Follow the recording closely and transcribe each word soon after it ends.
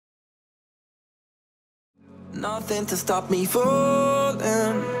Nothing to stop me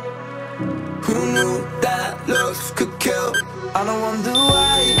falling. Who knew that looks could kill? I don't wonder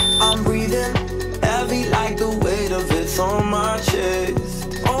why I'm breathing heavy like the weight of it's on my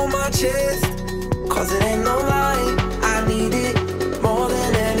chest. On my chest. Cause it ain't no lie, I need it more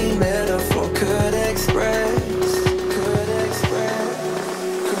than any metaphor could express. Could express,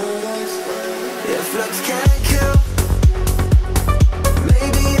 could express. If looks can't kill,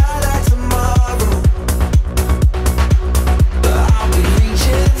 maybe I'll die tomorrow, but I'll be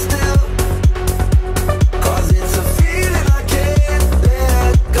reaching still. Cause it's a feeling I can't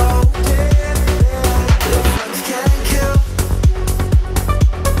let go. If looks can't kill,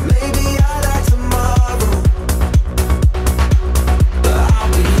 maybe I'll die tomorrow, but I'll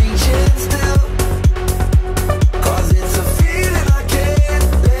be reaching still. Cause it's a feeling I can't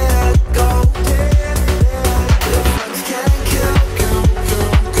let go. If looks can't kill,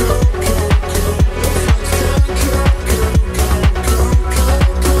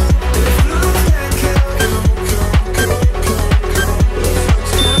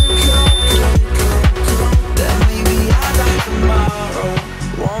 then maybe I'll die tomorrow.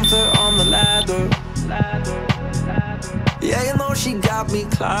 Want her on the ladder. Yeah, you know she got me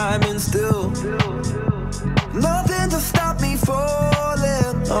climbing still. Nothing to stop me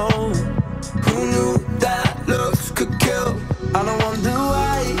falling. Oh, who knew that looks could kill? I don't wonder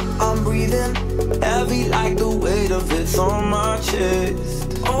why I'm breathing heavy like the weight of it's on my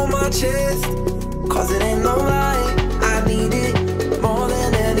chest. On my chest. Cause it ain't no lie, I need it more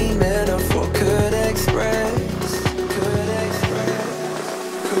than any metaphor could express. Could express,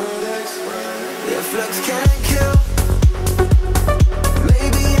 could express. If looks can't